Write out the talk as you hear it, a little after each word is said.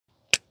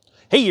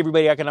Hey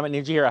everybody, Economic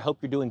Ninja here. I hope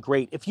you're doing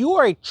great. If you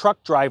are a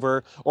truck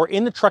driver or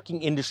in the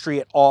trucking industry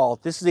at all,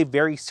 this is a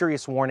very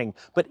serious warning.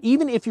 But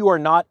even if you are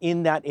not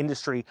in that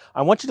industry,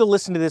 I want you to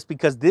listen to this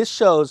because this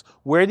shows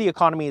where the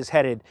economy is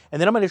headed. And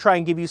then I'm going to try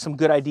and give you some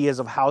good ideas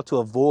of how to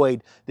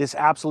avoid this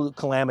absolute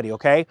calamity,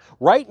 okay?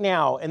 Right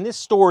now, and this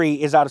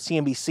story is out of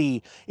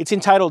CNBC, it's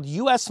entitled,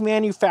 U.S.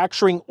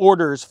 Manufacturing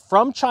Orders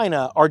from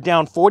China are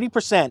down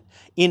 40%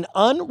 in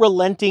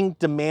unrelenting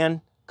demand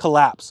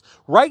collapse.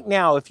 Right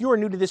now, if you are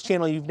new to this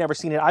channel, you've never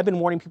seen it, I've been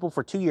warning people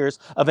for 2 years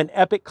of an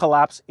epic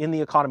collapse in the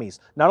economies.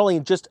 Not only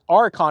in just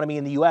our economy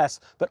in the US,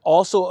 but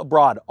also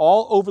abroad,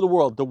 all over the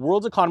world. The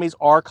world's economies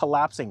are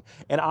collapsing.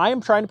 And I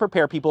am trying to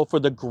prepare people for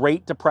the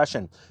Great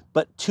Depression,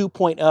 but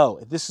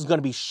 2.0. This is going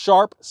to be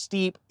sharp,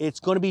 steep,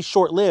 it's going to be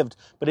short-lived,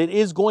 but it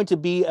is going to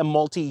be a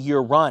multi-year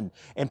run.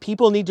 And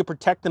people need to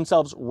protect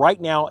themselves right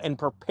now and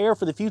prepare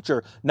for the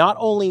future, not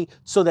only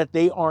so that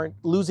they aren't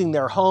losing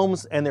their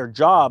homes and their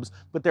jobs,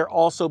 but they're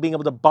also being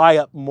able to buy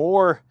up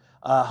more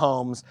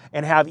homes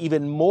and have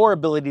even more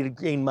ability to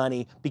gain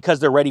money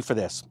because they're ready for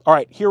this. All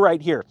right,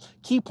 right here.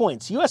 Key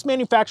points. U.S.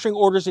 manufacturing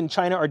orders in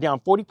China are down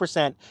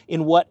 40%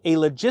 in what a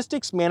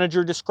logistics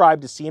manager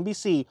described to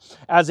CNBC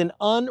as an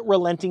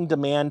unrelenting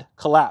demand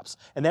collapse.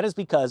 And that is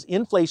because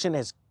inflation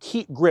has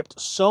gripped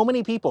so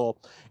many people,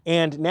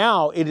 and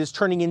now it is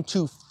turning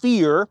into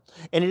fear,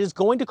 and it is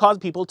going to cause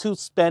people to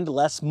spend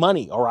less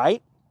money, all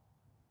right?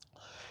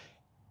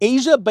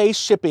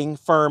 Asia-based shipping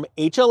firm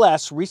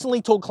HLS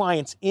recently told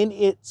clients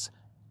it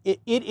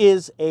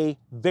is a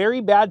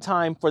very bad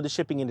time for the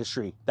shipping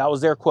industry. That was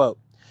their quote.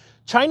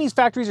 Chinese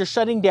factories are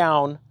shutting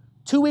down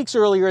 2 weeks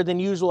earlier than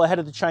usual ahead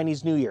of the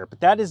Chinese New Year. But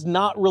that is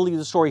not really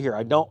the story here.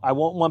 I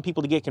won't want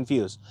people to get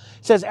confused.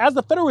 It says, as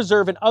the Federal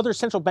Reserve and other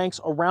central banks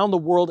around the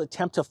world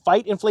attempt to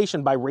fight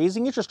inflation by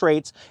raising interest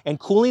rates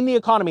and cooling the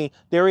economy,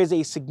 there is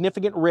a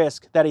significant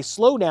risk that a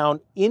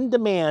slowdown in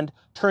demand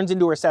turns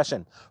into a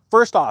recession.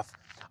 First off,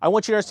 I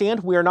want you to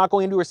understand, we are not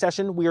going into a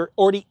recession. We are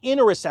already in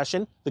a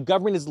recession. The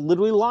government is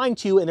literally lying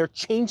to you, and they're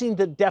changing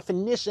the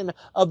definition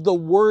of the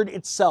word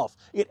itself.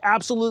 It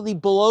absolutely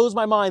blows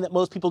my mind that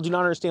most people do not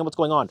understand what's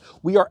going on.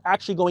 We are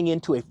actually going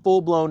into a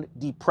full-blown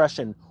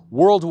depression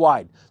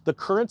worldwide. The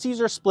currencies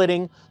are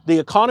splitting. The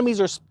economies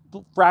are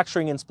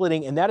fracturing and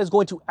splitting, and that is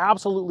going to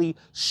absolutely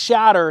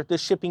shatter the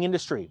shipping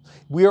industry.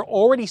 We are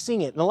already seeing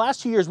it. In the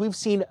last 2 years, we've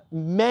seen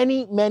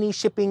many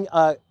shipping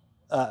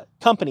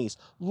companies,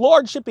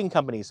 large shipping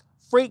companies,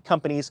 freight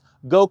companies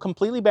go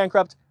completely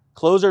bankrupt,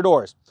 close their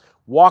doors,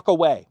 walk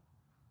away.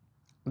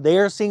 They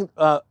are seeing,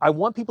 I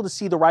want people to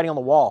see the writing on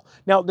the wall.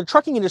 Now, the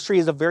trucking industry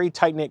is a very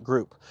tight-knit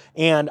group,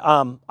 and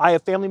I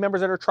have family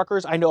members that are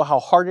truckers. I know how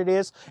hard it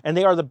is, and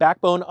they are the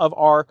backbone of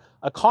our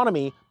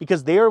economy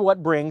because they are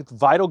what bring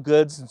vital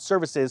goods and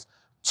services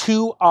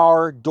to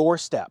our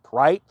doorstep,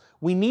 right?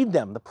 We need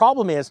them. The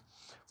problem is,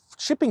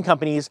 shipping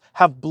companies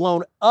have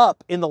blown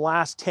up in the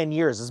last 10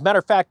 years. As a matter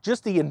of fact,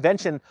 just the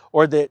invention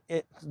or the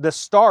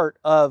start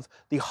of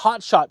the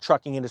hotshot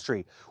trucking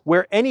industry,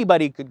 where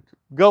anybody could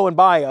go and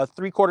buy a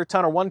 3/4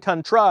 ton or 1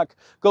 ton truck,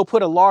 go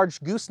put a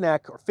large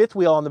gooseneck or fifth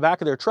wheel on the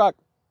back of their truck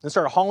and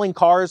start hauling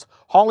cars,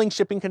 hauling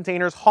shipping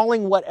containers,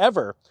 hauling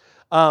whatever.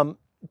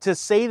 To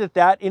say that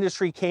that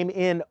industry came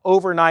in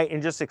overnight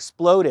and just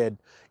exploded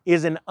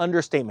is an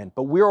understatement.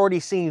 But we're already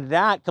seeing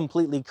that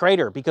completely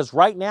crater because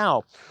right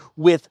now,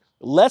 with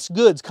less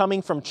goods coming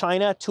from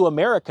China to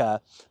America,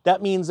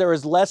 that means there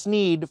is less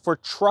need for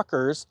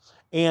truckers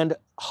and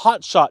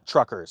hotshot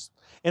truckers.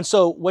 And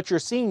so what you're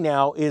seeing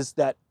now is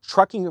that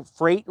trucking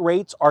freight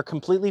rates are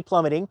completely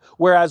plummeting,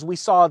 whereas we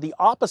saw the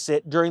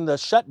opposite during the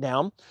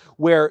shutdown,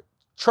 where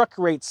truck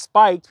rates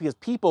spiked because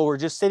people were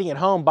just sitting at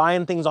home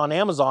buying things on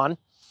Amazon,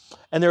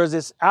 and there was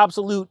this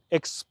absolute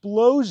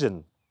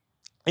explosion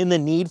in the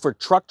need for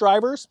truck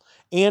drivers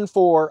and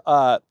for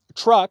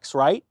trucks,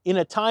 right? In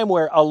a time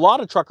where a lot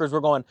of truckers were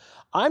going,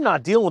 I'm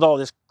not dealing with all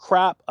this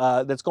crap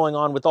that's going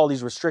on with all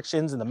these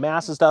restrictions and the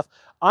mass and stuff.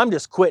 I'm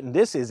just quitting.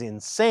 This is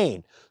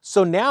insane.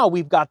 So now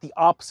we've got the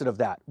opposite of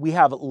that. We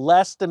have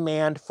less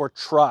demand for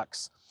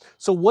trucks.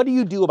 So what do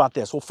you do about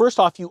this? Well, first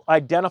off, you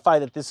identify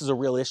that this is a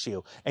real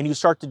issue and you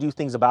start to do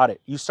things about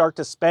it. You start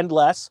to spend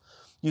less.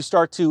 You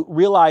start to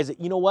realize that,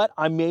 you know what,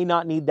 I may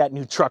not need that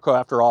new truck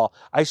after all.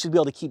 I should be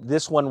able to keep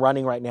this one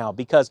running right now,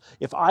 because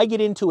if I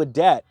get into a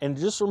debt, and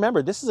just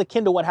remember, this is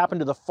akin to what happened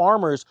to the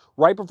farmers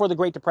right before the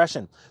Great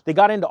Depression. They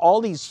got into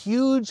all these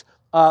huge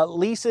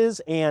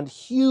leases and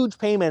huge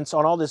payments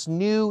on all this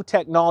new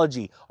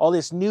technology, all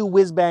this new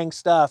whiz-bang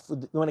stuff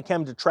when it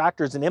came to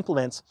tractors and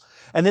implements,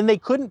 and then they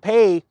couldn't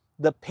pay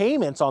the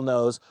payments on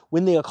those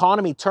when the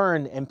economy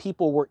turned and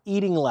people were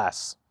eating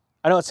less.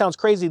 I know it sounds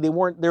crazy. There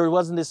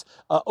wasn't this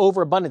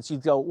overabundance. You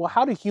go, well,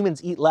 how do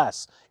humans eat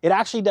less? It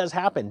actually does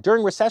happen.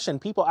 During recession,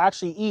 people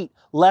actually eat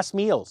less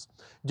meals.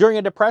 During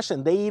a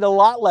depression, they eat a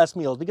lot less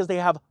meals because they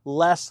have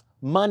less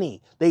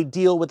money. They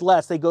deal with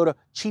less. They go to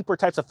cheaper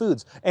types of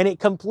foods. And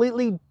it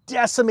completely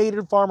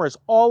decimated farmers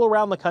all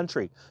around the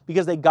country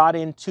because they got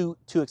in too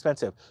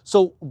expensive.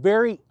 So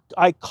very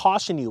I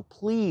caution you,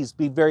 please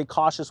be very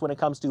cautious when it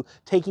comes to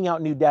taking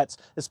out new debts,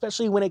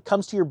 especially when it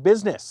comes to your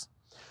business.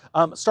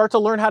 Start to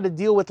learn how to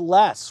deal with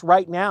less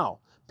right now.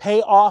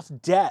 Pay off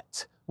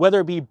debt, whether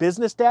it be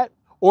business debt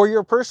or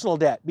your personal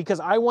debt, because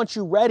I want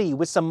you ready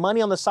with some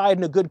money on the side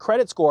and a good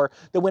credit score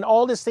that when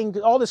all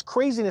this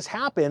craziness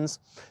happens,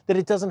 that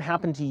it doesn't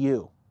happen to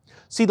you.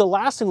 See, the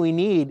last thing we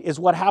need is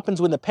what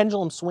happens when the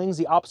pendulum swings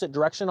the opposite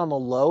direction on the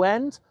low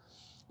end.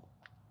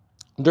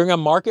 During a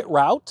market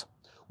rout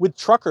with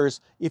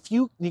truckers, if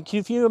you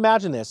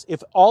imagine this,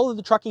 if all of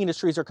the trucking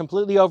industries are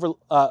completely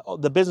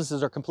the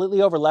businesses are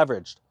completely over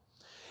leveraged,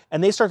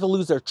 and they start to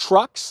lose their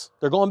trucks,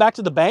 they're going back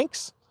to the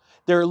banks,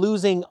 they're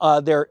losing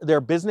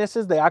their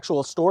businesses, the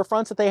actual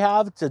storefronts that they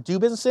have to do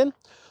business in,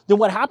 then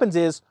what happens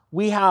is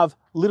we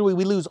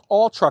lose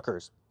all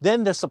truckers.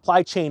 Then the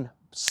supply chain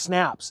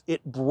snaps,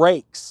 it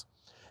breaks.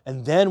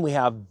 And then we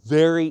have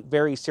very,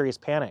 very serious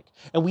panic.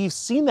 And we've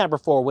seen that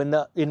before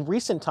in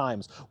recent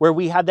times where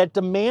we had that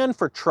demand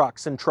for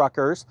trucks and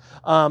truckers,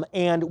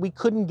 and we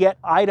couldn't get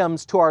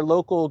items to our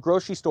local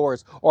grocery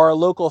stores or our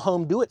local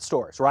home do-it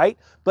stores, right?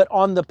 But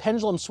on the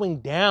pendulum swing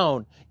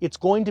down, it's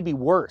going to be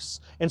worse.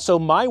 And so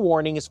my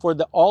warning is for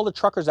all the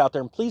truckers out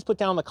there, and please put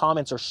down in the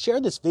comments or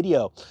share this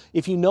video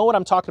if you know what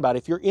I'm talking about,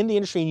 if you're in the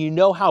industry and you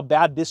know how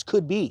bad this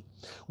could be.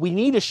 We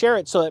need to share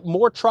it so that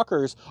more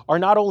truckers are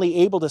not only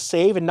able to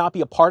save and not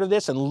be a part of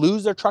this and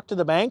lose their truck to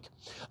the bank,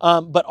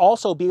 but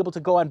also be able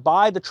to go and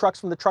buy the trucks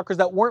from the truckers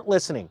that weren't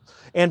listening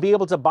and be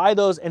able to buy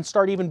those and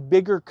start even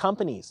bigger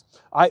companies.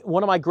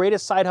 One of my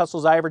greatest side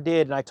hustles I ever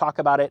did, and I talk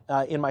about it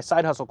in my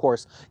side hustle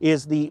course,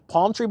 is the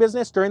palm tree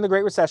business during the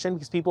Great Recession,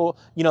 because people,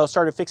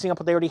 started fixing up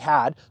what they already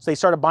had. So they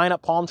started buying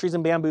up palm trees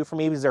and bamboo from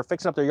me because they're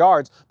fixing up their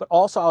yards. But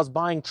also I was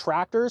buying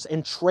tractors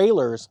and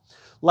trailers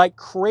like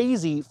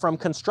crazy from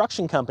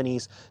construction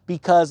companies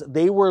because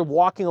they were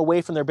walking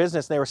away from their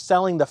business. They were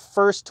selling the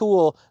first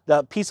tool,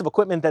 the piece of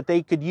equipment that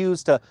they could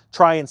use to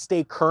try and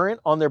stay current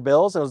on their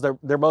bills. It was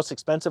their most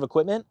expensive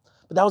equipment,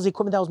 but that was the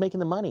equipment that was making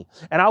the money.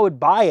 And I would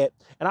buy it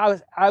and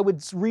I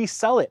would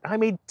resell it. I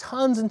made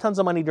tons and tons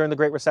of money during the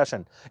Great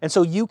Recession. And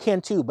so you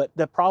can too, but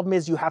the problem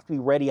is you have to be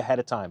ready ahead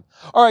of time.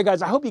 All right,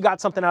 guys, I hope you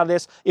got something out of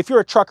this. If you're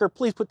a trucker,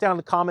 please put down in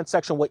the comment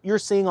section what you're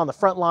seeing on the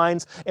front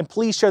lines and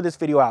please share this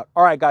video out.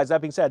 All right, guys,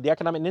 that being said, the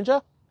Economic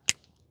Ninja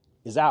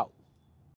is out.